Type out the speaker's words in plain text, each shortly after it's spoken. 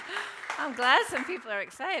I'm glad some people are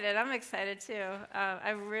excited. I'm excited too.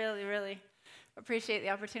 I really, really appreciate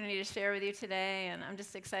the opportunity to share with you today, and I'm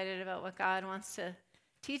just excited about what God wants to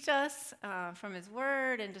teach us from His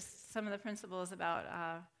Word and just some of the principles about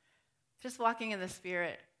just walking in the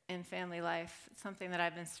Spirit in family life. It's something that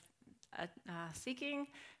I've been seeking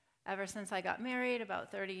ever since I got married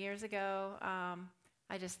about 30 years ago.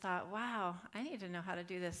 I just thought, wow, I need to know how to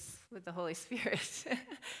do this with the Holy Spirit.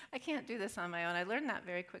 I can't do this on my own. I learned that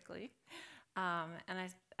very quickly, and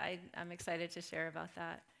I'm excited to share about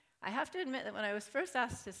that. I have to admit that when I was first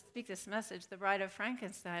asked to speak this message, The Bride of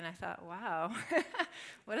Frankenstein, I thought, wow,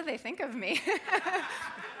 what do they think of me?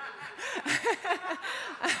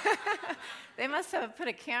 They must have put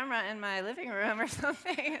a camera in my living room or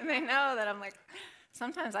something, and they know that I'm like,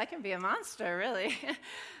 sometimes I can be a monster, really.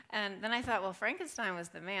 And then I thought, well, Frankenstein was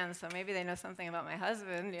the man, so maybe they know something about my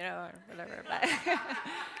husband, or whatever.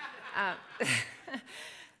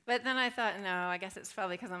 But then I thought, no, I guess it's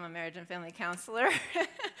probably because I'm a marriage and family counselor.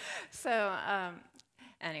 So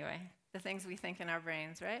anyway, the things we think in our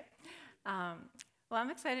brains, right? Well, I'm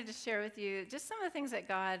excited to share with you just some of the things that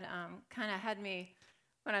God kind of had me,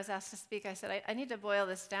 when I was asked to speak, I said, I need to boil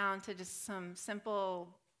this down to just some simple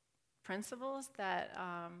principles that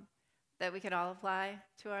we could all apply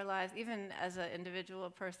to our lives, even as an individual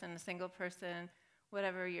person, a single person,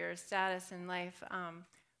 whatever your status in life.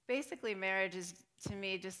 Basically, marriage is, to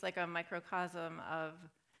me, just like a microcosm of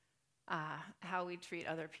how we treat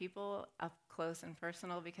other people up close and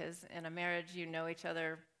personal, because in a marriage, you know each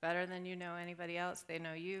other better than you know anybody else. They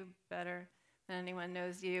know you better than anyone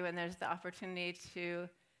knows you, and there's the opportunity to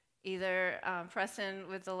either press in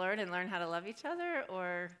with the Lord and learn how to love each other,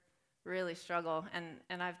 or really struggle,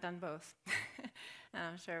 and I've done both. And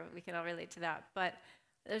I'm sure we can all relate to that. But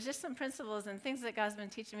there's just some principles and things that God's been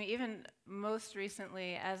teaching me, even most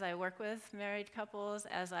recently as I work with married couples,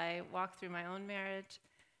 as I walk through my own marriage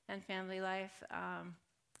and family life.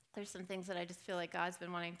 There's some things that I just feel like God's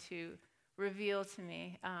been wanting to reveal to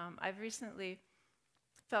me. I've recently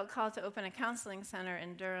felt called to open a counseling center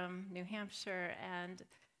in Durham, New Hampshire, and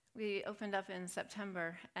we opened up in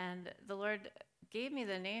September, and the Lord gave me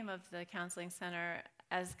the name of the counseling center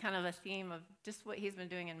as kind of a theme of just what He's been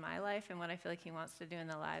doing in my life and what I feel like He wants to do in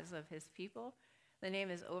the lives of His people. The name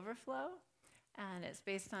is Overflow, and it's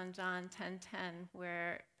based on John 10:10,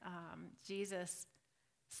 where Jesus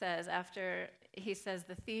says, after He says,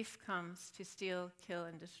 the thief comes to steal, kill,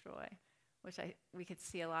 and destroy, which we could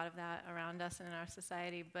see a lot of that around us and in our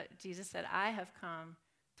society, but Jesus said, I have come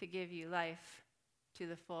to give you life to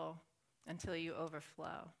the full until you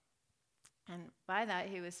overflow. And by that,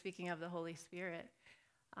 He was speaking of the Holy Spirit.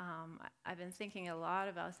 I've been thinking a lot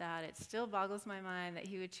about that. It still boggles my mind that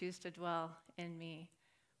He would choose to dwell in me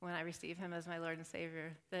when I receive Him as my Lord and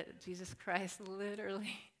Savior, that Jesus Christ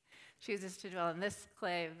literally chooses to dwell in this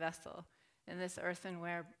clay vessel, in this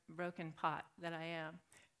earthenware broken pot that I am,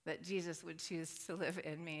 that Jesus would choose to live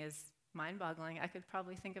in me is mind-boggling. I could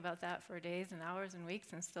probably think about that for days and hours and weeks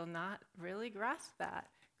and still not really grasp that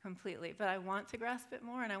completely. But I want to grasp it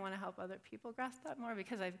more, and I want to help other people grasp that more,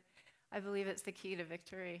 because I believe it's the key to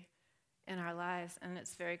victory in our lives. And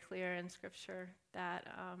it's very clear in Scripture that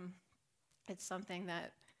it's something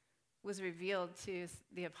that was revealed to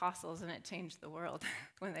the apostles, and it changed the world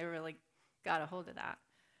when they really got a hold of that.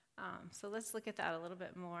 So let's look at that a little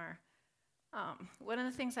bit more. One of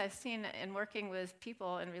the things I've seen in working with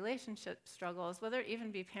people in relationship struggles, whether it even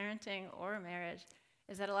be parenting or marriage,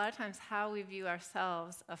 is that a lot of times how we view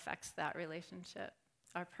ourselves affects that relationship,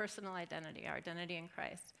 our personal identity, our identity in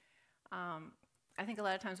Christ. I think a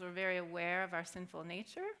lot of times we're very aware of our sinful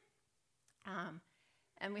nature,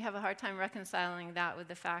 and we have a hard time reconciling that with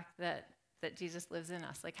the fact that Jesus lives in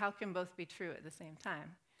us. Like, how can both be true at the same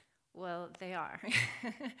time? Well, they are.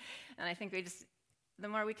 And I think the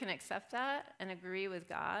more we can accept that and agree with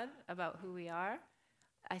God about who we are,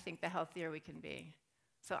 I think the healthier we can be.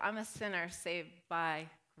 So I'm a sinner saved by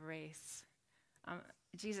grace.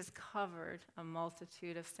 Jesus covered a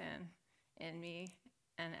multitude of sin in me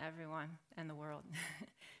and everyone and the world.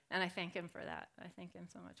 And I thank Him for that. I thank Him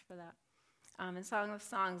so much for that. In Song of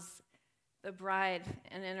Songs, the bride,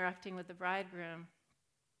 and interacting with the bridegroom,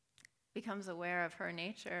 becomes aware of her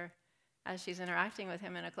nature as she's interacting with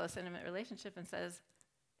him in a close, intimate relationship,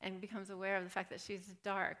 and becomes aware of the fact that she's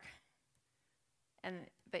dark.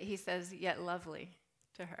 But He says, yet lovely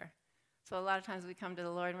to her. So a lot of times we come to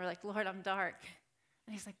the Lord and we're like, Lord, I'm dark.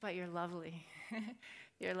 And He's like, but you're lovely.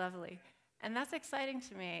 You're lovely. And that's exciting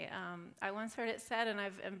to me. I once heard it said, and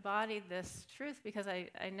I've embodied this truth because I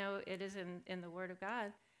know it is in the Word of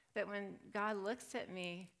God, that when God looks at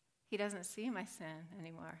me, He doesn't see my sin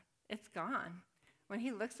anymore. It's gone. When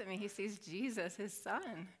he looks at me, he sees Jesus, his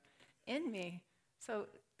son, in me. So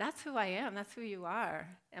that's who I am. That's who you are.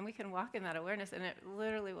 And we can walk in that awareness, and it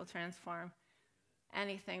literally will transform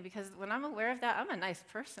anything. Because when I'm aware of that, I'm a nice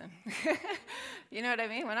person. You know what I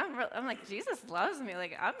mean? When I'm like, Jesus loves me.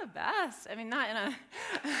 Like, I'm the best. I mean, not in a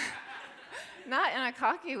not in a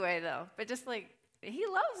cocky way, though, but just like, he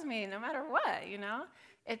loves me no matter what, you know?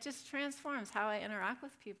 It just transforms how I interact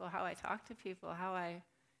with people, how I talk to people, how I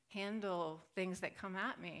handle things that come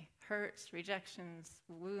at me, hurts, rejections,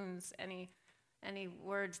 wounds, any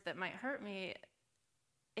words that might hurt me.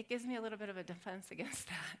 It gives me a little bit of a defense against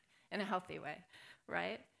that in a healthy way,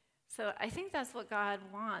 right? So I think that's what God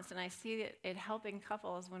wants, and I see it helping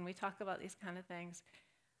couples when we talk about these kind of things.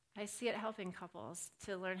 I see it helping couples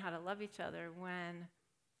to learn how to love each other when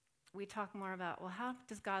we talk more about, well, how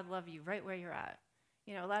does God love you right where you're at?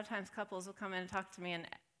 You know, a lot of times couples will come in and talk to me, and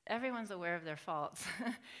everyone's aware of their faults.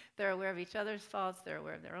 They're aware of each other's faults. They're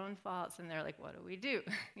aware of their own faults, and they're like, what do we do?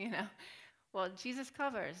 You know? Well, Jesus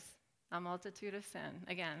covers a multitude of sin.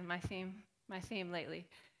 Again, my theme lately.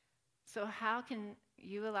 So how can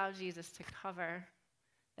you allow Jesus to cover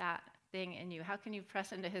that thing in you? How can you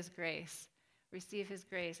press into his grace, receive his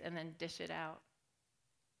grace, and then dish it out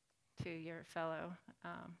to your fellow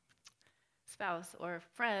spouse or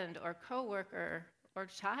friend or coworker or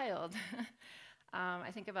child?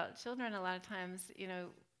 I think about children a lot of times, you know,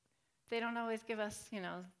 they don't always give us, you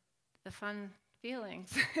know, the fun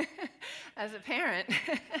feelings as a parent.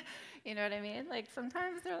 You know what I mean? Like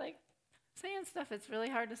sometimes they're like saying stuff that's really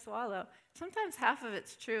hard to swallow. Sometimes half of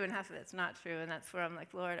it's true and half of it's not true, and that's where I'm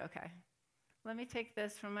like, Lord, okay, let me take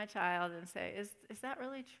this from my child and say, is that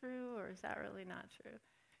really true or is that really not true?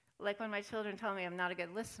 Like when my children tell me I'm not a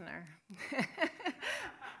good listener.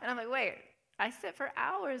 And I'm like, wait, I sit for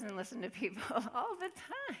hours and listen to people all the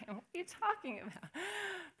time. What are you talking about?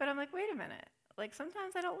 But I'm like, wait a minute. Like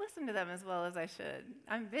sometimes I don't listen to them as well as I should.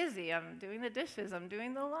 I'm busy. I'm doing the dishes. I'm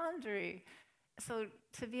doing the laundry. So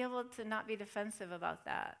to be able to not be defensive about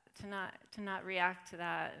that, to not react to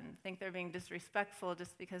that and think they're being disrespectful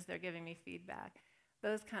just because they're giving me feedback,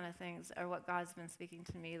 those kind of things are what God's been speaking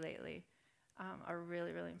to me lately, are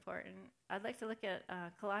really, really important. I'd like to look at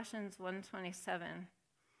Colossians 1:27,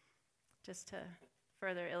 just to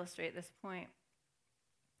further illustrate this point.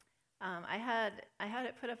 I had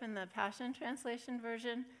it put up in the Passion Translation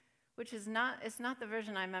version, which is it's not the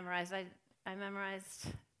version I memorized. I memorized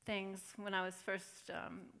things when I was first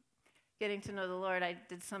getting to know the Lord. I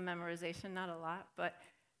did some memorization, not a lot, but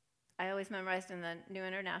I always memorized in the New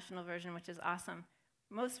International Version, which is awesome.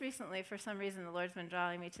 Most recently, for some reason, the Lord's been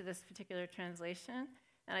drawing me to this particular translation,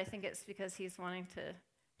 and I think it's because he's wanting to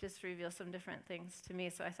just reveal some different things to me,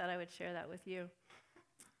 so I thought I would share that with you.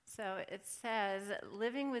 So it says,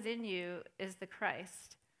 living within you is the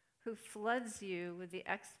Christ, who floods you with the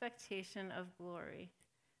expectation of glory.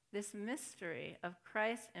 This mystery of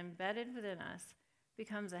Christ embedded within us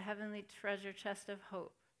becomes a heavenly treasure chest of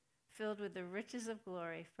hope, filled with the riches of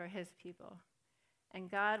glory for his people.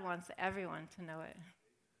 And God wants everyone to know it.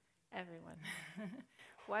 Everyone.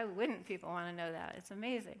 Why wouldn't people want to know that? It's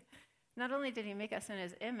amazing. Not only did he make us in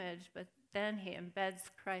his image, but then he embeds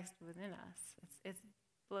Christ within us. It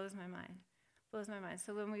blows my mind. Blows my mind.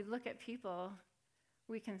 So when we look at people,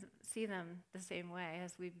 we can see them the same way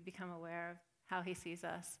as we become aware of how he sees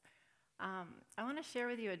us. I want to share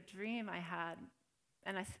with you a dream I had,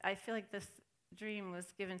 and I feel like this dream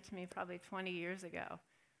was given to me probably 20 years ago,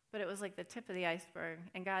 but it was like the tip of the iceberg,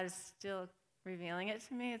 and God is still revealing it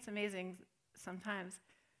to me. It's amazing sometimes.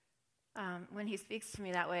 When he speaks to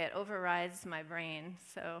me that way, it overrides my brain.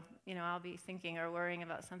 So, you know, I'll be thinking or worrying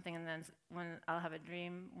about something, and then when I'll have a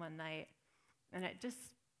dream one night, and it just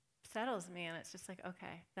settles me, and it's just like,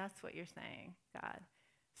 okay, that's what you're saying, God.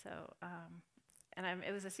 So,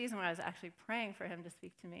 it was a season where I was actually praying for him to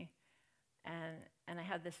speak to me, and I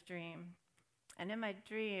had this dream. And in my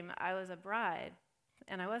dream, I was a bride,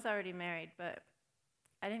 and I was already married, but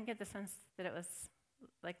I didn't get the sense that it was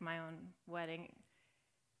like my own wedding.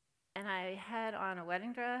 And I had on a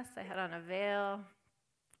wedding dress, I had on a veil.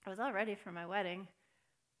 I was all ready for my wedding.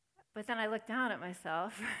 But then I looked down at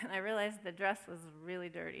myself, and I realized the dress was really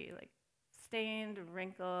dirty, like stained,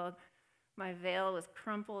 wrinkled. My veil was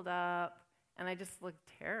crumpled up, and I just looked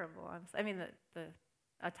terrible. I mean, the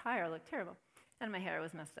attire looked terrible. And my hair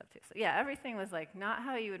was messed up, too. So, yeah, everything was, like, not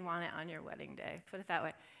how you would want it on your wedding day, put it that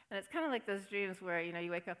way. And it's kind of like those dreams where, you know,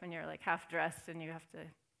 you wake up and you're, like, half-dressed and you have to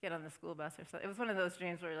get on the school bus or something. It was one of those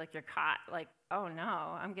dreams where, like, you're caught, like, oh, no,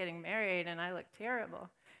 I'm getting married and I look terrible.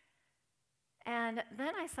 And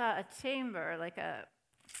then I saw a chamber,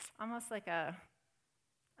 almost like a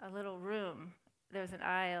little room there was an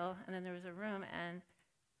aisle, and then there was a room, and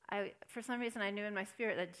for some reason, I knew in my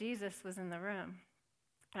spirit that Jesus was in the room.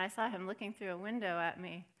 And I saw him looking through a window at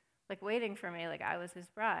me, like waiting for me, like I was his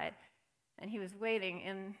bride. And he was waiting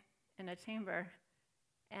in a chamber.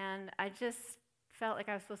 And I just felt like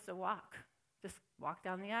I was supposed to just walk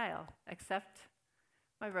down the aisle, accept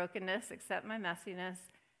my brokenness, accept my messiness,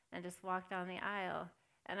 and just walk down the aisle.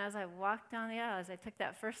 And as I walked down the aisle, as I took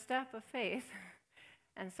that first step of faith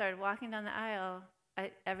and started walking down the aisle,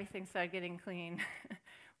 everything started getting clean.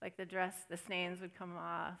 Like the dress, the stains would come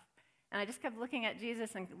off. And I just kept looking at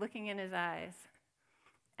Jesus and looking in his eyes.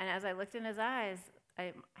 And as I looked in his eyes,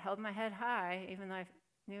 I held my head high, even though I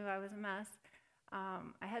knew I was a mess.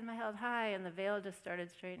 I had my head high, and the veil just started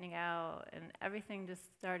straightening out, and everything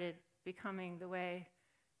just started becoming the way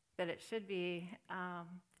that it should be.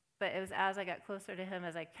 But it was as I got closer to him,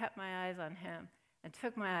 as I kept my eyes on him and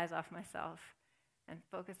took my eyes off myself and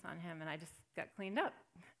focused on him, and I just got cleaned up.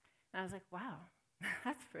 And I was like, wow,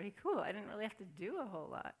 that's pretty cool. I didn't really have to do a whole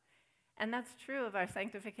lot. And that's true of our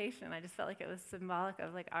sanctification. I just felt like it was symbolic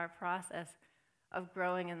of like our process of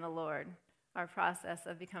growing in the Lord, our process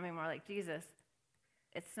of becoming more like Jesus.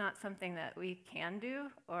 It's not something that we can do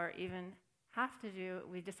or even have to do.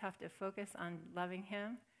 We just have to focus on loving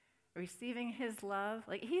him, receiving his love.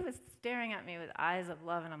 Like he was staring at me with eyes of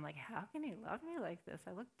love, and I'm like, how can he love me like this?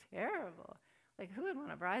 I look terrible. Like who would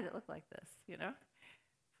want a bride that looked like this, you know?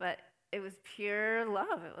 But it was pure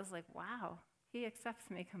love. It was like, wow, he accepts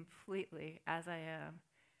me completely as I am.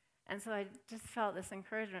 And so I just felt this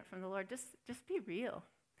encouragement from the Lord, just be real,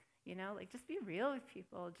 you know, like just be real with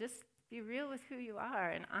people. Just be real with who you are,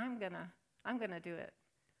 and I'm gonna do it.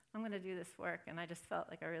 I'm gonna do this work. And I just felt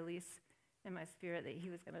like a release in my spirit that he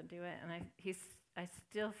was gonna do it. And I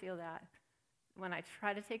still feel that when I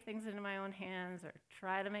try to take things into my own hands or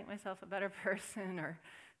try to make myself a better person or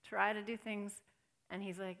try to do things, and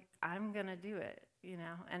he's like, I'm gonna do it, you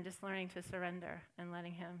know, and just learning to surrender and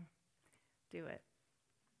letting him do it.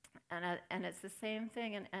 And it's the same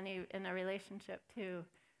thing in a relationship too.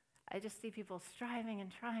 I just see people striving and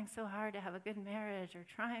trying so hard to have a good marriage or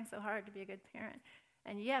trying so hard to be a good parent.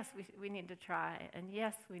 And yes, we need to try. And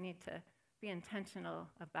yes, we need to be intentional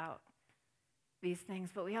about these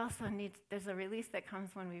things. But we also there's a release that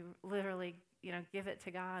comes when we literally, you know, give it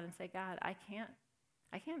to God and say, God, I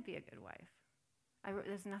can't be a good wife.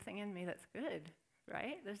 There's nothing in me that's good,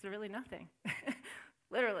 right? There's really nothing.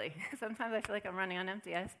 Literally. Sometimes I feel like I'm running on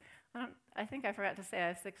empty. I think I forgot to say I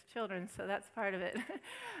have 6 children, so that's part of it.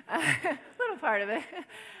 A little part of it.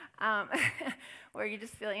 Where you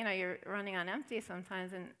just feel, you know, you're running on empty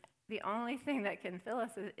sometimes, and the only thing that can fill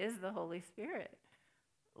us is the Holy Spirit.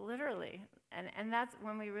 Literally. And that's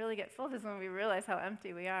when we really get filled, is when we realize how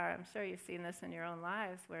empty we are. I'm sure you've seen this in your own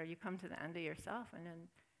lives, where you come to the end of yourself, and then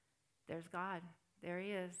there's God. There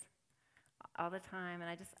he is all the time.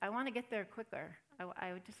 And I want to get there quicker.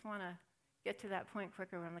 I just want to get to that point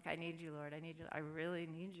quicker where I'm like, I need you, Lord. I need you. I really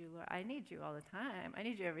need you, Lord. I need you all the time. I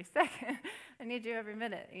need you every second. I need you every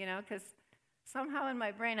minute, you know, because somehow in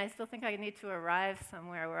my brain I still think I need to arrive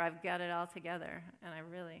somewhere where I've got it all together. And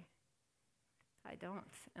I don't,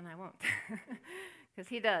 and I won't. Because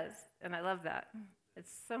he does, and I love that.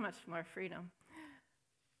 It's so much more freedom.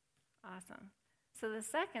 Awesome. So the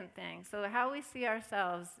second thing, so how we see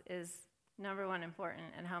ourselves is number one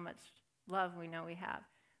important, and how much love we know we have.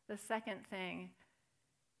 The second thing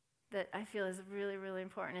that I feel is really, really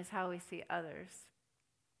important is how we see others.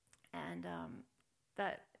 And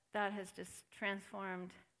that has just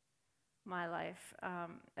transformed my life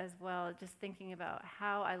as well, just thinking about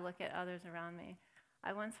how I look at others around me.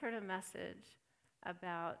 I once heard a message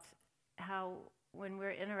about how when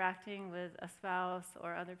we're interacting with a spouse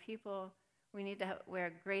or other people, we need to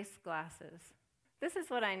wear grace glasses. This is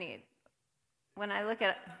what I need. When I look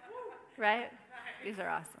at, right? These are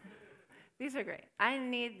awesome. These are great. I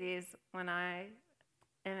need these when I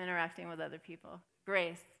am interacting with other people.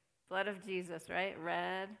 Grace, blood of Jesus, right?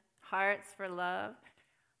 Red, hearts for love.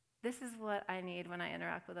 This is what I need when I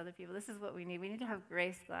interact with other people. This is what we need. We need to have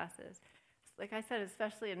grace glasses. Like I said,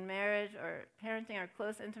 especially in marriage or parenting or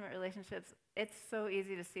close, intimate relationships, it's so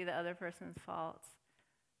easy to see the other person's faults.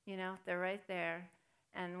 You know, they're right there.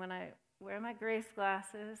 And when I wear my grace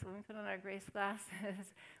glasses, when we put on our grace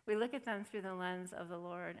glasses, we look at them through the lens of the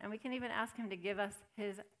Lord. And we can even ask him to give us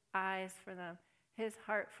his eyes for them, his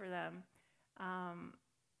heart for them.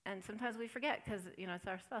 And sometimes we forget because, you know, it's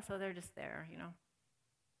our spouse, so they're just there, you know.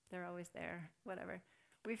 They're always there, whatever.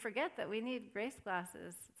 We forget that we need grace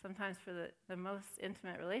glasses sometimes for the most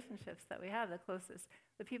intimate relationships that we have, the closest.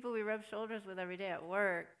 The people we rub shoulders with every day at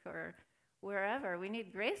work or wherever. We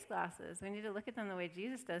need grace glasses. We need to look at them the way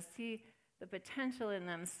Jesus does, see the potential in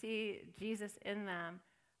them, see Jesus in them,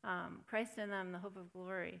 Christ in them, the hope of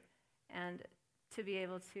glory, and to be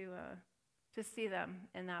able to see them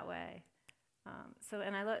in that way.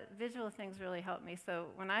 Visual things really help me. So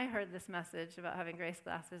when I heard this message about having grace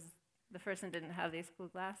glasses, the person didn't have these cool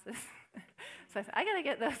glasses. So I said, I got to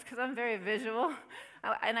get those because I'm very visual.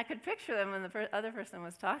 And I could picture them when the other person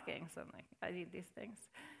was talking. So I'm like, I need these things.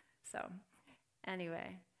 So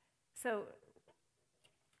anyway, so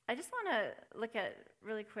I just want to look at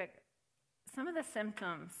really quick some of the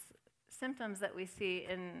symptoms that we see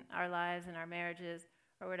in our lives, in our marriages,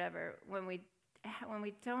 or whatever, when we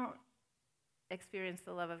don't experience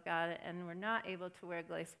the love of God and we're not able to wear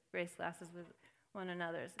grace glasses with one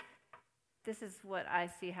another. This is what I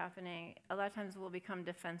see happening. A lot of times we'll become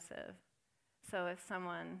defensive. So if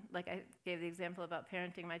someone, like I gave the example about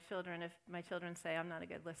parenting my children, if my children say, I'm not a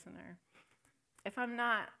good listener, if I'm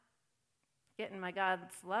not getting my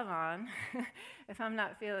God's love on, if I'm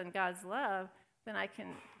not feeling God's love, then I can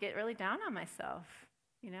get really down on myself.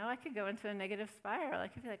 I could go into a negative spiral. I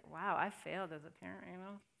could be like, wow, I failed as a parent,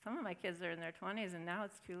 Some of my kids are in their 20s and now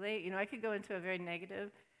it's too late. I could go into a very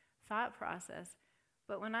negative thought process.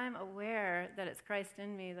 But when I'm aware that it's Christ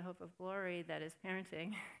in me, the hope of glory that is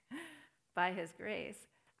parenting by his grace,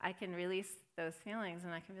 I can release those feelings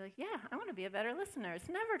and I can be like, yeah, I want to be a better listener. It's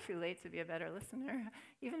never too late to be a better listener.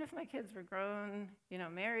 Even if my kids were grown,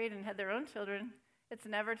 married and had their own children, it's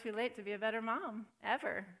never too late to be a better mom,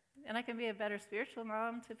 ever. And I can be a better spiritual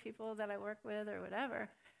mom to people that I work with or whatever.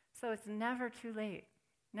 So it's never too late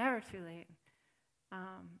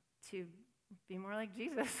to be more like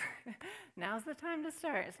Jesus. Now's the time to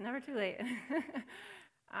start. It's never too late.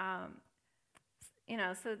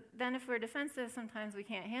 So then if we're defensive, sometimes we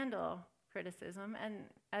can't handle criticism. And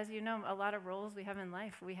as you know, a lot of roles we have in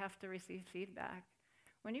life, we have to receive feedback.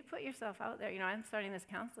 When you put yourself out there, I'm starting this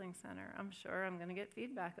counseling center. I'm sure I'm going to get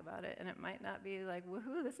feedback about it. And it might not be like,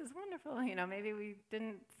 woohoo, this is wonderful. Maybe we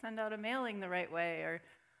didn't send out a mailing the right way, or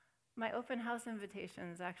my open house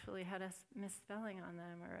invitations actually had a misspelling on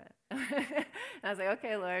them. And I was like,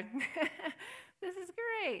 okay, Lord, this is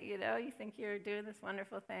great. You think you're doing this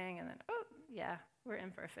wonderful thing. And then, oh, yeah, we're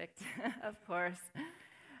imperfect, of course.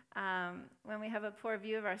 When we have a poor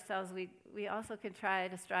view of ourselves, we also can try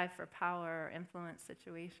to strive for power or influence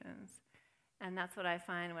situations. And that's what I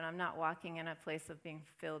find when I'm not walking in a place of being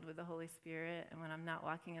filled with the Holy Spirit, and when I'm not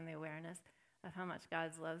walking in the awareness of how much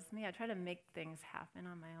God loves me. I try to make things happen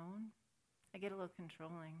on my own. I get a little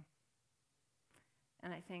controlling.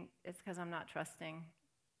 And I think it's because I'm not trusting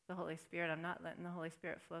the Holy Spirit. I'm not letting the Holy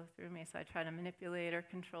Spirit flow through me. So I try to manipulate or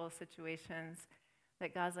control situations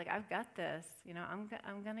that God's like, I've got this.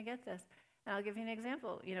 I'm going to get this. And I'll give you an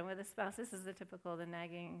example. With a spouse, this is the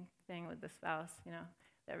nagging thing with the spouse,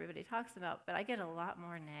 that everybody talks about. But I get a lot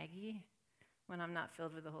more naggy when I'm not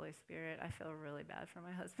filled with the Holy Spirit. I feel really bad for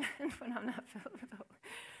my husband when I'm not filled with the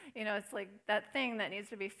Holy. It's like that thing that needs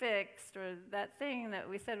to be fixed, or that thing that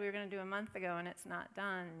we said we were going to do a month ago and it's not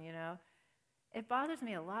done, It bothers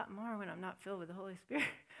me a lot more when I'm not filled with the Holy Spirit.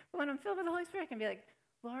 But when I'm filled with the Holy Spirit, I can be like,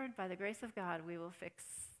 Lord, by the grace of God, we will fix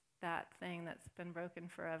that thing that's been broken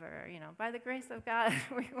forever. By the grace of God,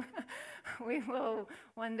 we will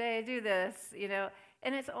one day do this,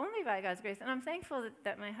 And it's only by God's grace. And I'm thankful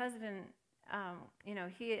that my husband,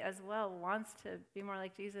 he as well wants to be more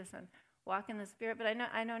like Jesus and walk in the Spirit. But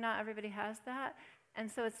I know not everybody has that.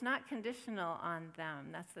 And so it's not conditional on them.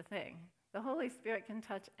 That's the thing. The Holy Spirit can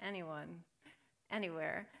touch anyone,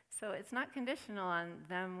 anywhere. So it's not conditional on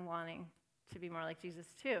them wanting to be more like Jesus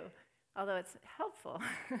too, although it's helpful.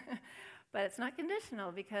 But it's not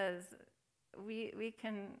conditional because we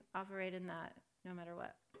can operate in that no matter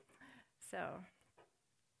what. So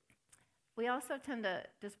we also tend to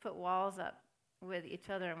just put walls up with each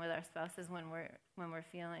other and with our spouses when we're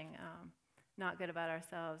feeling not good about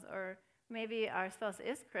ourselves. Or maybe our spouse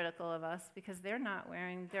is critical of us because they're not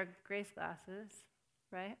wearing their grace glasses,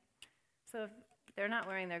 right? So if they're not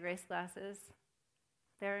wearing their grace glasses,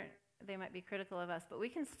 they might be critical of us, but we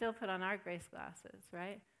can still put on our grace glasses,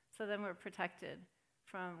 right? So then we're protected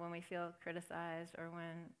from when we feel criticized or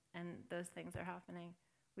and those things are happening.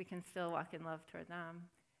 We can still walk in love toward them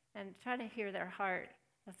and try to hear their heart.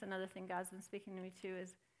 That's another thing God's been speaking to me too,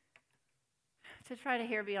 is to try to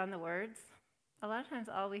hear beyond the words. A lot of times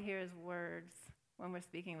all we hear is words when we're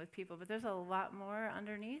speaking with people, but there's a lot more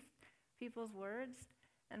underneath people's words.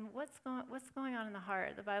 And what's going on in the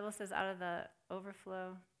heart? The Bible says out of the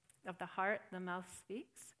overflow of the heart, the mouth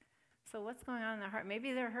speaks. So what's going on in their heart?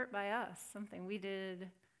 Maybe they're hurt by us, something we did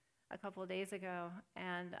a couple of days ago,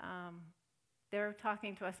 and they're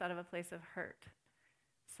talking to us out of a place of hurt.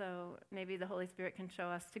 so maybe the Holy Spirit can show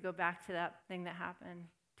us to go back to that thing that happened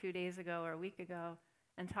 2 days ago or a week ago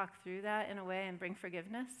and talk through that in a way and bring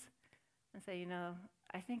forgiveness and say,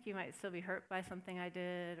 I think you might still be hurt by something I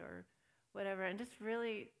did or whatever, and just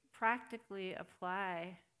really practically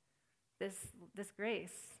apply this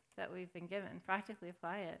grace that we've been given, practically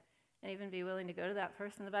apply it, and even be willing to go to that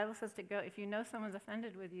person. The Bible says to go, if you know someone's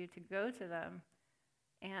offended with you, to go to them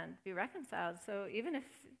and be reconciled. So even if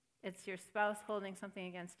it's your spouse holding something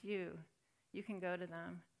against you, you can go to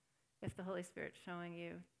them if the Holy Spirit's showing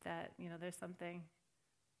you that, there's something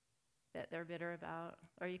that they're bitter about.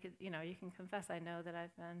 Or you can confess, I know that I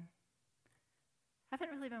haven't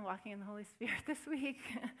really been walking in the Holy Spirit this week.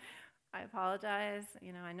 I apologize.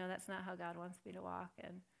 I know that's not how God wants me to walk,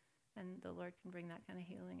 and the Lord can bring that kind of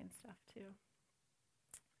healing and stuff too.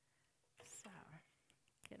 So,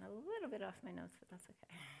 getting a little bit off my notes, but that's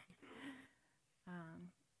okay.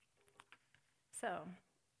 So,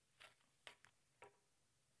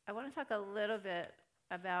 I want to talk a little bit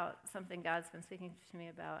about something God's been speaking to me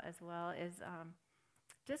about as well, is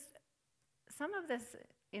just some of this,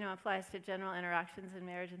 applies to general interactions in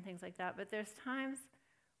marriage and things like that, but there's times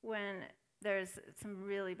when there's some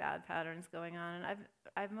really bad patterns going on, and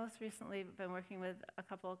I've most recently been working with a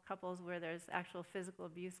couple of couples where there's actual physical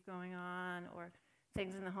abuse going on, or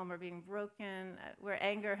things in the home are being broken, where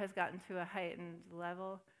anger has gotten to a heightened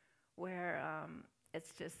level, where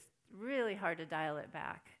it's just really hard to dial it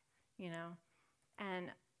back, And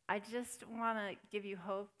I just want to give you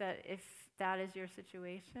hope that if that is your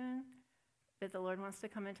situation, that the Lord wants to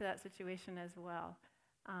come into that situation as well.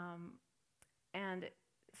 And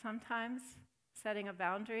sometimes setting a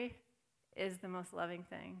boundary is the most loving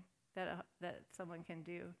thing that someone can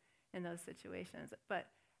do in those situations. But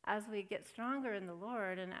as we get stronger in the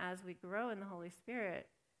Lord and as we grow in the Holy Spirit,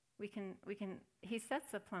 He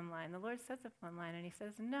sets a plumb line. The Lord sets a plumb line, and He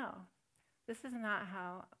says, no, this is not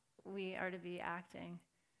how we are to be acting.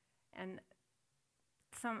 And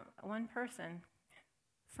someone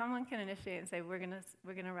can initiate and say, we're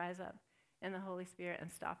gonna rise up in the Holy Spirit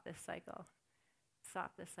and stop this cycle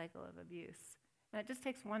of abuse. And it just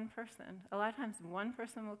takes one person. A lot of times one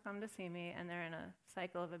person will come to see me and they're in a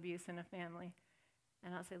cycle of abuse in a family.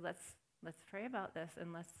 And I'll say, let's pray about this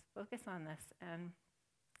and let's focus on this. And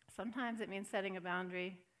sometimes it means setting a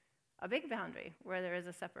boundary, a big boundary, where there is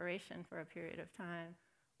a separation for a period of time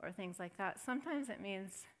or things like that. Sometimes it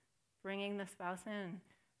means bringing the spouse in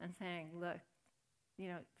and saying, look,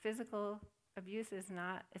 physical abuse is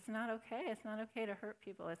not okay. It's not okay to hurt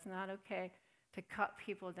people. It's not okay to cut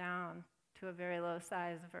people down to a very low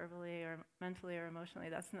size verbally or mentally or emotionally.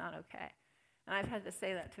 That's not okay. And I've had to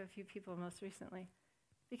say that to a few people most recently,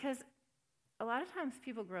 because a lot of times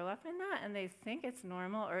people grow up in that and they think it's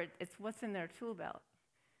normal or it's what's in their tool belt.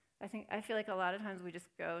 I feel like a lot of times we just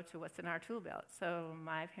go to what's in our tool belt. So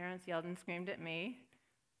my parents yelled and screamed at me.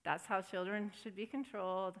 That's how children should be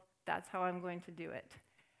controlled. That's how I'm going to do it.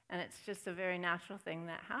 And it's just a very natural thing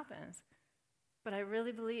that happens. But I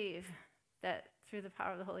really believe that through the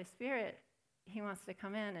power of the Holy Spirit, He wants to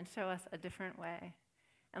come in and show us a different way.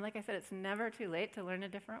 And like I said, it's never too late to learn a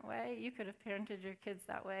different way. You could have parented your kids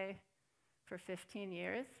that way for 15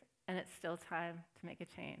 years, and it's still time to make a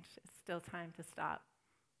change. It's still time to stop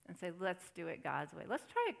and say, let's do it God's way.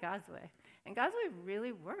 Let's try it God's way. And God's way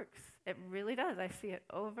really works. It really does. I see it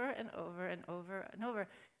over and over and over and over.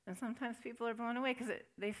 And sometimes people are blown away because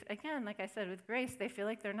they, again, like I said, with grace, they feel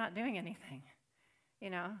like they're not doing anything,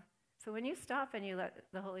 So when you stop and you let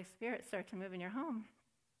the Holy Spirit start to move in your home,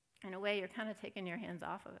 in a way you're kind of taking your hands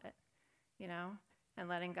off of it, and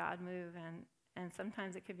letting God move. And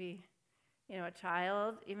sometimes it could be, a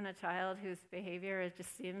child whose behavior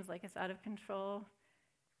just seems like it's out of control.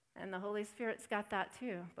 And the Holy Spirit's got that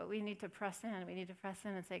too. But we need to press in. We need to press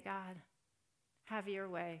in and say, God, have your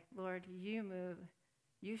way. Lord, you move.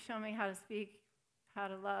 You show me how to speak, how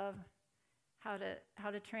to love, how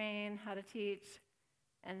to train, how to teach,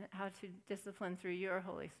 and how to discipline through your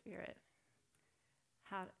Holy Spirit.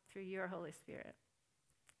 Through your Holy Spirit.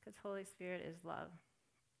 Because Holy Spirit is love.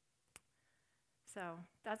 So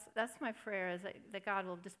that's my prayer, is that God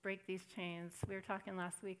will just break these chains. We were talking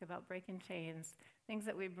last week about breaking chains, things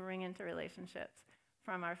that we bring into relationships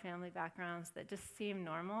from our family backgrounds that just seem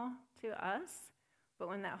normal to us. But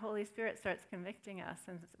when that Holy Spirit starts convicting us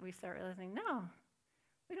and we start realizing, no,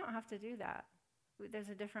 we don't have to do that. There's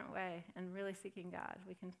a different way, and really seeking God,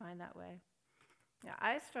 we can find that way. Yeah,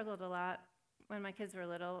 I struggled a lot when my kids were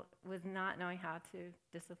little with not knowing how to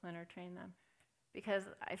discipline or train them, because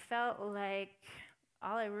I felt like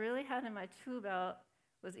all I really had in my tool belt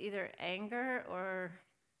was either anger or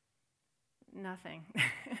nothing.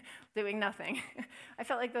 doing nothing. I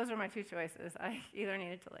felt like those were my two choices. I either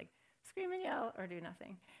needed to like scream and yell or do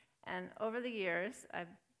nothing. And over the years, I've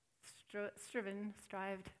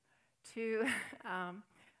strived to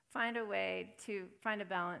find a way to find a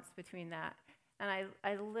balance between that. And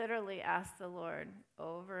I literally asked the Lord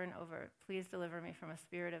over and over, please deliver me from a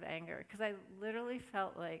spirit of anger. Because I literally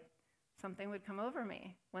felt like something would come over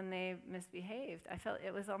me when they misbehaved. I felt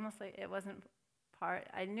it was almost like it wasn't part.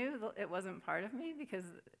 I knew it wasn't part of me because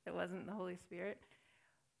it wasn't the Holy Spirit.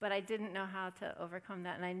 But I didn't know how to overcome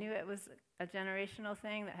that. And I knew it was a generational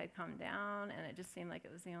thing that had come down, and it just seemed like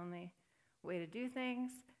it was the only way to do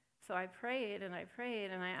things. So I prayed, and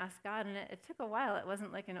I asked God, and it took a while. It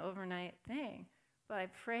wasn't like an overnight thing. But I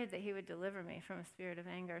prayed that he would deliver me from a spirit of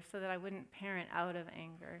anger so that I wouldn't parent out of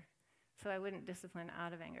anger, so I wouldn't discipline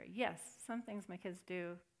out of anger. Yes, some things my kids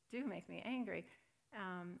do make me angry.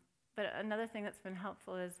 But another thing that's been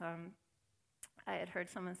helpful is I had heard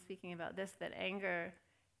someone speaking about this, that anger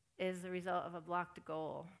is the result of a blocked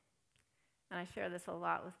goal. And I share this a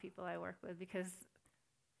lot with people I work with because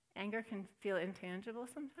anger can feel intangible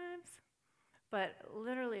sometimes. But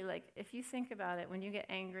literally, like, if you think about it, when you get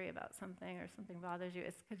angry about something or something bothers you,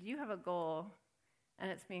 it's because you have a goal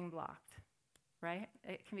and it's being blocked, right?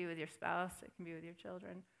 It can be with your spouse, it can be with your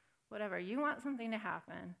children, whatever. You want something to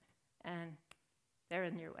happen, and they're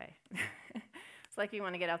in your way. It's like you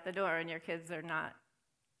want to get out the door and your kids are not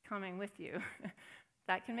coming with you.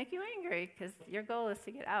 That can make you angry because your goal is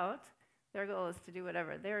to get out. Their goal is to do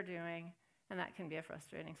whatever they're doing, and that can be a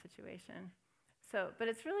frustrating situation. But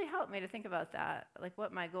it's really helped me to think about that, like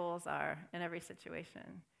what my goals are in every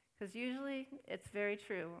situation. Because usually it's very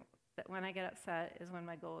true that when I get upset is when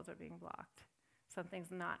my goals are being blocked.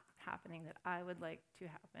 Something's not happening that I would like to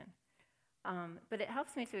happen. But it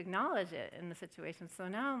helps me to acknowledge it in the situation. So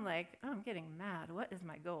now I'm like, oh, I'm getting mad. What is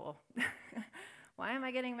my goal? Why am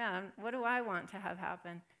I getting mad? What do I want to have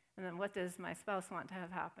happen? And then what does my spouse want to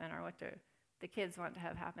have happen? Or what do the kids want to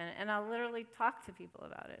have happen? And I'll literally talk to people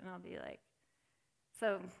about it. And I'll be like,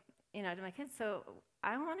 so, to my kids, so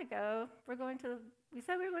I want to go, we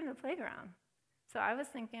said we were going to the playground. So I was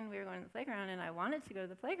thinking we were going to the playground, and I wanted to go to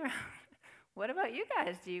the playground. What about you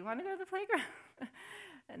guys? Do you want to go to the playground?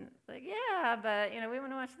 And like, yeah, but, we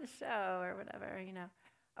want to watch the show or whatever,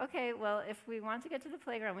 Okay, well, if we want to get to the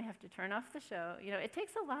playground, we have to turn off the show. It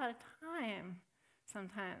takes a lot of time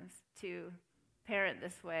sometimes to parent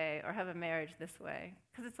this way or have a marriage this way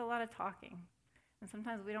because it's a lot of talking. And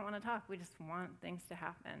sometimes we don't want to talk. We just want things to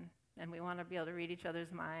happen. And we want to be able to read each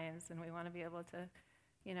other's minds. And we want to be able to,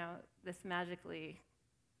 this magically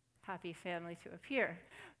happy family to appear.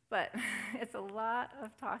 But it's a lot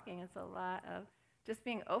of talking. It's a lot of just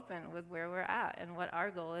being open with where we're at and what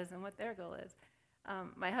our goal is and what their goal is.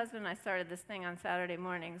 My husband and I started this thing on Saturday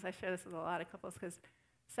mornings. I share this with a lot of couples because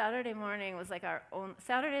Saturday morning was like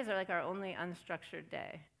Saturdays are like our only unstructured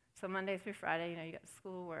day. So Monday through Friday, you got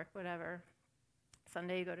school, work, whatever.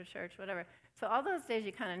 Sunday you go to church, whatever. So all those days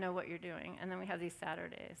you kind of know what you're doing, and then we have these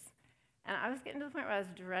Saturdays. And I was getting to the point where I was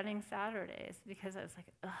dreading Saturdays because I was like,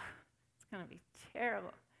 ugh, it's going to be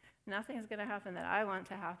terrible. Nothing's going to happen that I want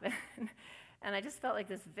to happen. And I just felt like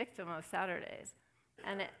this victim of Saturdays.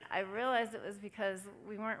 And I realized it was because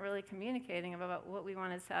we weren't really communicating about what we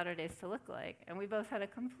wanted Saturdays to look like. And we both had a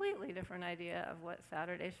completely different idea of what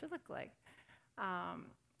Saturdays should look like.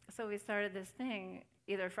 So we started this thing,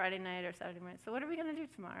 either Friday night or Saturday morning. So what are we going to do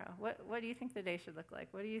tomorrow? What do you think the day should look like?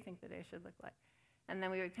 What do you think the day should look like? And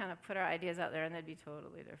then we would kind of put our ideas out there, and they'd be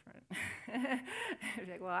totally different. It'd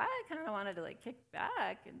be like, well, I kind of wanted to kick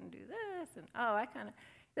back and do this, and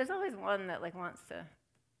there's always one that wants to,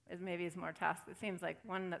 is more task. It seems like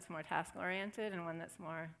one that's more task oriented, and one that's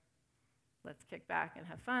more, let's kick back and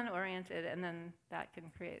have fun oriented, and then that can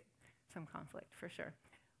create some conflict for sure.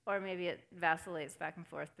 Or maybe it vacillates back and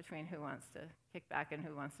forth between who wants to kick back and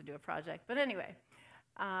who wants to do a project. But anyway,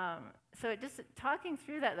 so talking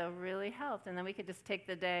through that, though, really helped. And then we could just take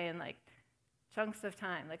the day in, chunks of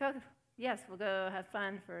time. Oh, yes, we'll go have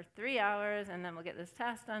fun for 3 hours, and then we'll get this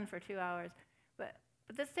task done for 2 hours. But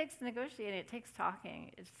this takes negotiating. It takes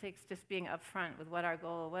talking. It takes just being upfront with what our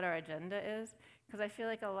goal, what our agenda is. Because I feel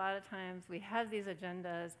like a lot of times we have these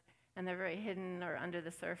agendas, and they're very hidden or under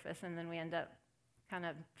the surface, and then we end up kind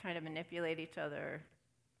of trying to manipulate each other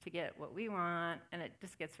to get what we want, and it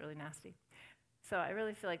just gets really nasty. So I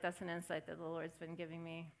really feel like that's an insight that the Lord's been giving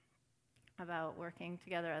me about working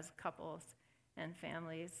together as couples and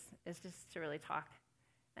families, is just to really talk.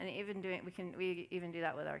 And we even do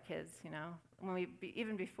that with our kids, When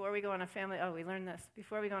even before we go on a family, we learned this,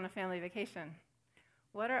 before we go on a family vacation,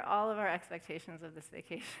 what are all of our expectations of this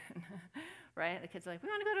vacation, right? The kids are like, we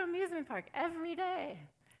want to go to an amusement park every day.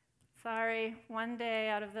 Sorry, one day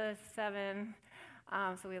out of the 7.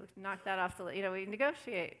 So we knock that off. We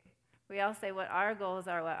negotiate. We all say what our goals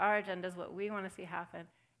are, what our agendas, what we want to see happen.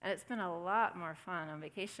 And it's been a lot more fun on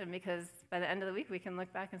vacation because by the end of the week, we can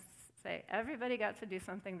look back and say, everybody got to do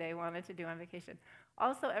something they wanted to do on vacation.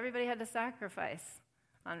 Also, everybody had to sacrifice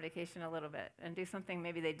on vacation a little bit and do something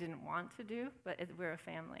maybe they didn't want to do, but we're a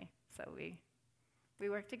family. So we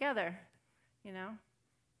work together,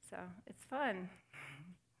 So it's fun.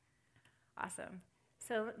 Awesome.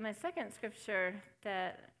 So my second scripture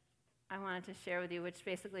that I wanted to share with you, which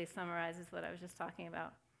basically summarizes what I was just talking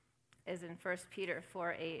about, is in 1 Peter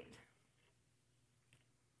 4:8.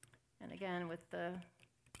 And again, with the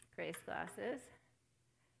grace glasses.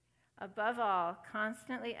 Above all,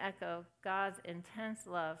 constantly echo God's intense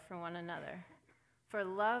love for one another. For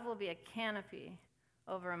love will be a canopy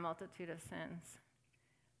over a multitude of sins.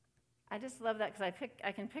 I just love that because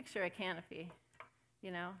I can picture a canopy,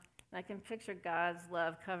 And I can picture God's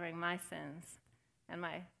love covering my sins and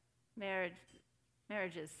my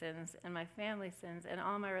marriage's sins and my family sins and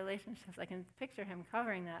all my relationships. I can picture him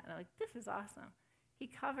covering that. And I'm like, this is awesome. He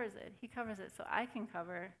covers it. He covers it so I can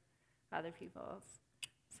cover other people's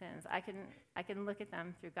sins. I can look at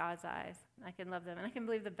them through God's eyes. I can love them, and I can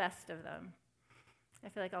believe the best of them. I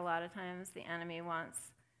feel like a lot of times the enemy wants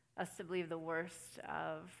us to believe the worst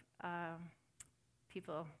of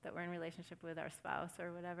people that we're in relationship with, our spouse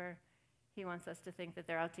or whatever. He wants us to think that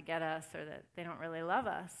they're out to get us or that they don't really love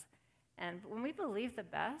us. And when we believe the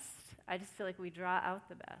best, I just feel like we draw out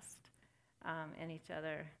the best in each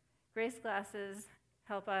other. Grace glasses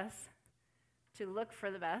help us to look for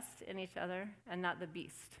the best in each other and not the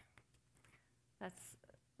beast. That's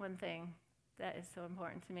one thing that is so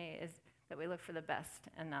important to me, is that we look for the best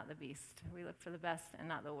and not the beast. We look for the best and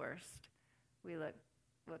not the worst. We look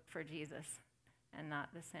for Jesus and not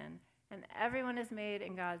the sin. And everyone is made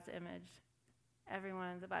in God's image.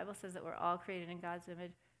 Everyone. The Bible says that we're all created in God's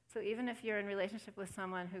image. So even if you're in relationship with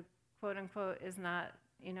someone who, quote unquote, is not,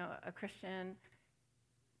 a Christian,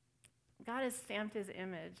 God has stamped his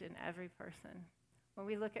image in every person. When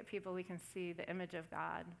we look at people, we can see the image of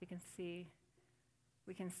God. We can see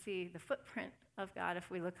the footprint of God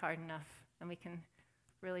if we look hard enough, and we can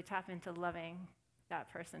really tap into loving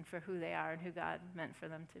that person for who they are and who God meant for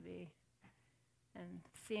them to be. And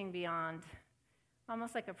seeing beyond,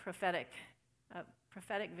 almost like a prophetic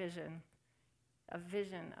vision, a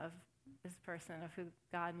vision of this person, of who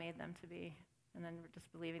God made them to be, and then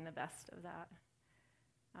just believing the best of that.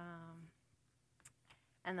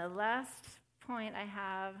 And the last point I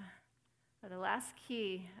have, or the last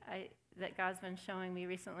key that God's been showing me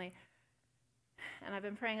recently, and I've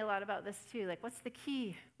been praying a lot about this too, like, what's the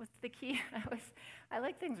key? What's the key? I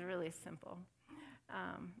like things really simple,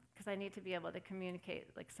 because I need to be able to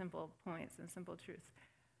communicate like simple points and simple truths.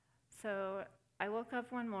 So I woke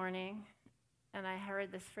up one morning, and I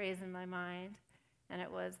heard this phrase in my mind, and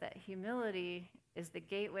it was that humility is the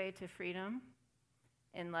gateway to freedom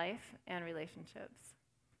in life and relationships.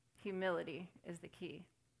 Humility is the key.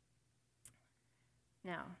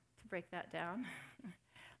 Now, to break that down,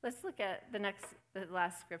 let's look at the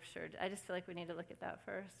last scripture. I just feel like we need to look at that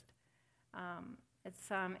first. It's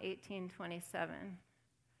Psalm 18:27,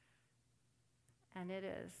 and it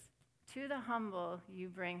is, "To the humble you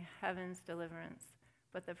bring heaven's deliverance,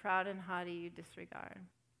 but the proud and haughty you disregard."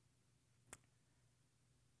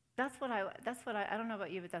 That's what I don't know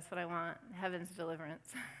about you, but that's what I want, heaven's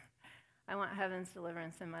deliverance. I want heaven's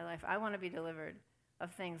deliverance in my life. I want to be delivered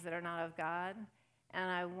of things that are not of God, and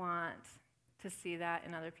I want to see that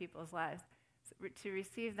in other people's lives. So to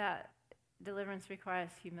receive that deliverance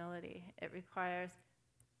requires humility. It requires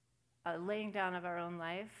a laying down of our own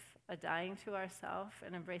life, a dying to ourselves,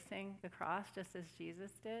 and embracing the cross just as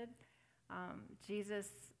Jesus did.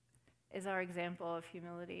 Jesus is our example of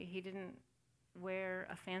humility. He didn't wear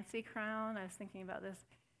a fancy crown. I was thinking about this.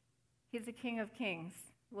 He's the King of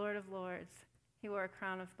Kings, Lord of Lords. He wore a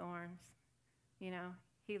crown of thorns.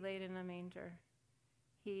 He laid in a manger.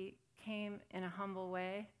 He came in a humble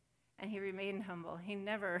way, and he remained humble. He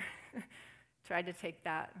never tried to take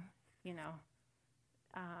that,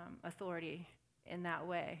 authority in that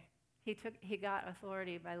way. He got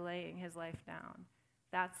authority by laying his life down.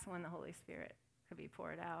 That's when the Holy Spirit could be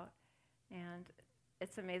poured out. And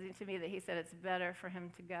it's amazing to me that he said it's better for him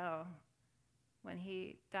to go. When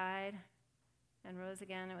he died and rose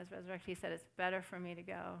again and was resurrected, he said, it's better for me to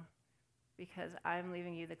go because I'm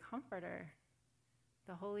leaving you the Comforter,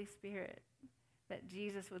 the Holy Spirit, that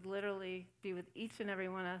Jesus would literally be with each and every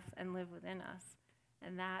one of us and live within us.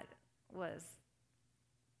 And that was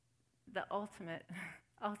the ultimate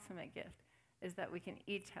gift. is that we can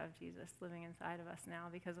each have Jesus living inside of us now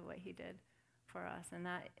because of what he did for us. And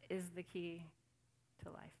that is the key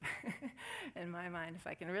to life in my mind, if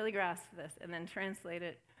I can really grasp this and then translate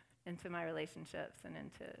it into my relationships and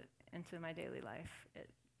into my daily life. It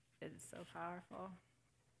is so powerful.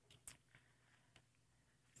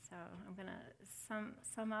 So I'm going to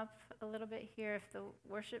sum up a little bit here. If the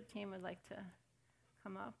worship team would like to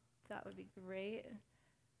come up, that would be great.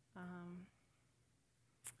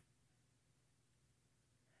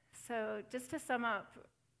 So just to sum up,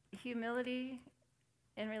 humility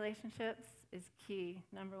in relationships is key,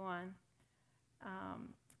 number one.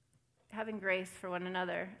 Having grace for one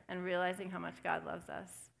another and realizing how much God loves us.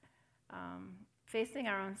 Facing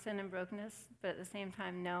our own sin and brokenness, but at the same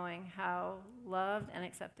time knowing how loved and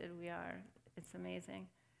accepted we are. It's amazing.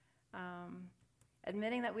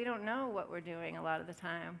 Admitting that we don't know what we're doing a lot of the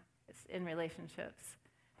time in relationships.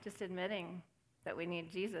 Just admitting that we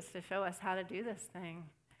need Jesus to show us how to do this thing.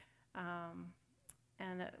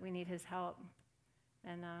 And that we need his help.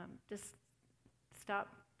 And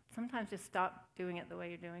sometimes just stop doing it the way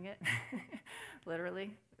you're doing it.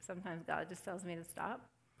 Literally. Sometimes God just tells me to stop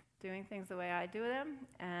doing things the way I do them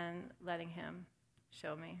and letting him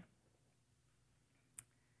show me.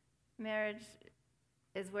 Marriage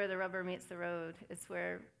is where the rubber meets the road. It's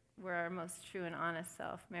where we're our most true and honest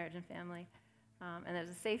self, marriage and family. And there's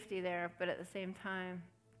a safety there, but at the same time,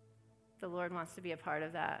 the Lord wants to be a part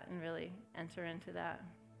of that and really enter into that.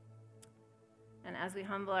 And as we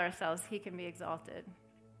humble ourselves, he can be exalted.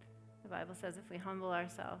 The Bible says if we humble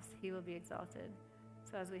ourselves, he will be exalted.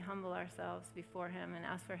 So as we humble ourselves before him and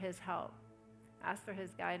ask for his help, ask for his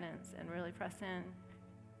guidance, and really press in,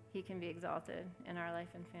 he can be exalted in our life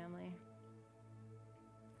and family.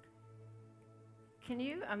 Can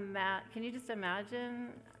you just imagine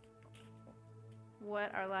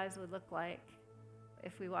what our lives would look like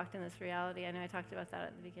if we walked in this reality? I know I talked about that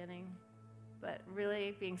at the beginning, but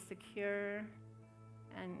really being secure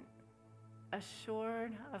and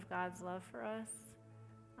assured of God's love for us,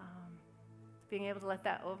 being able to let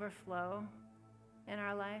that overflow in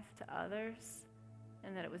our life to others,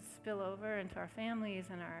 and that it would spill over into our families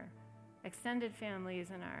and our extended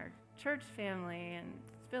families and our church family and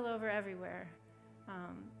spill over everywhere.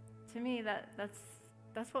 To me,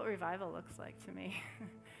 that's what revival looks like to me.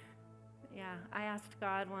 Yeah, I asked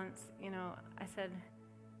God once,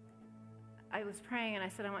 I was praying and I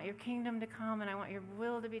said, I want your kingdom to come and I want your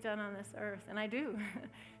will to be done on this earth. And I do.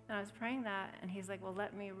 And I was praying that, and he's like, well,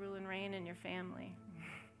 let me rule and reign in your family.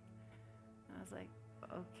 And I was like,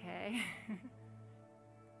 okay.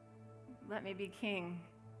 Let me be king.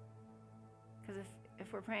 Because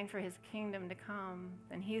if we're praying for his kingdom to come,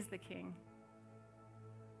 then he's the king.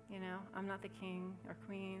 I'm not the king or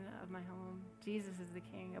queen of my home. Jesus is the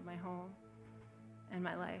king of my home and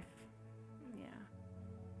my life. Yeah.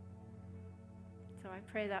 So I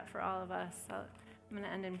pray that for all of us. I'm going to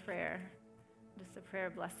end in prayer. Just a prayer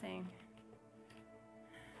blessing.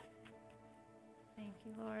 Thank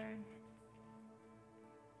you, Lord.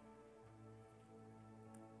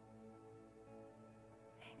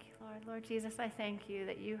 Thank you, Lord. Lord Jesus, I thank you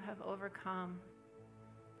that you have overcome.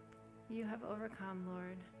 You have overcome,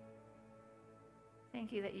 Lord.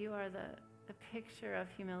 Thank you that you are the picture of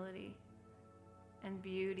humility and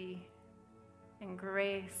beauty and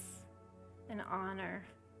grace and honor.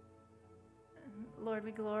 And Lord,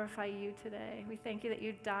 we glorify you today. We thank you that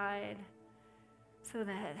you died so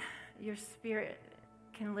that your spirit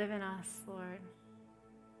can live in us, Lord,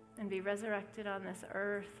 and be resurrected on this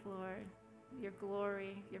earth, Lord. Your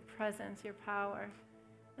glory, your presence, your power.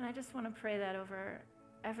 And I just want to pray that over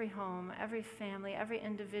every home, every family, every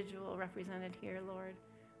individual represented here, Lord,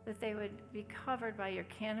 that they would be covered by your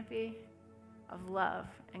canopy of love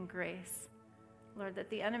and grace. Lord,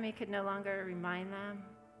 that the enemy could no longer remind them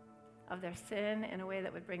of their sin in a way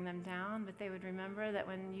that would bring them down, but they would remember that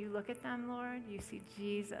when you look at them, Lord, you see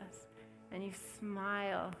Jesus, and you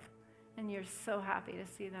smile, and you're so happy to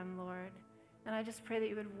see them, Lord. And I just pray that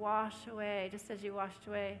you would wash away, just as you washed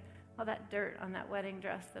away all that dirt on that wedding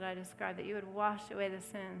dress that I described, that you would wash away the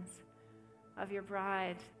sins of your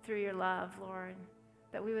bride through your love, Lord,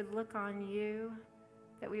 that we would look on you,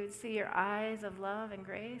 that we would see your eyes of love and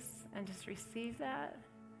grace and just receive that.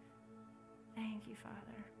 Thank you,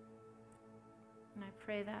 Father. And I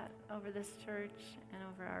pray that over this church and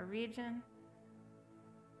over our region,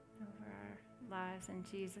 over our lives in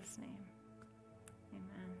Jesus' name.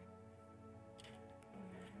 Amen.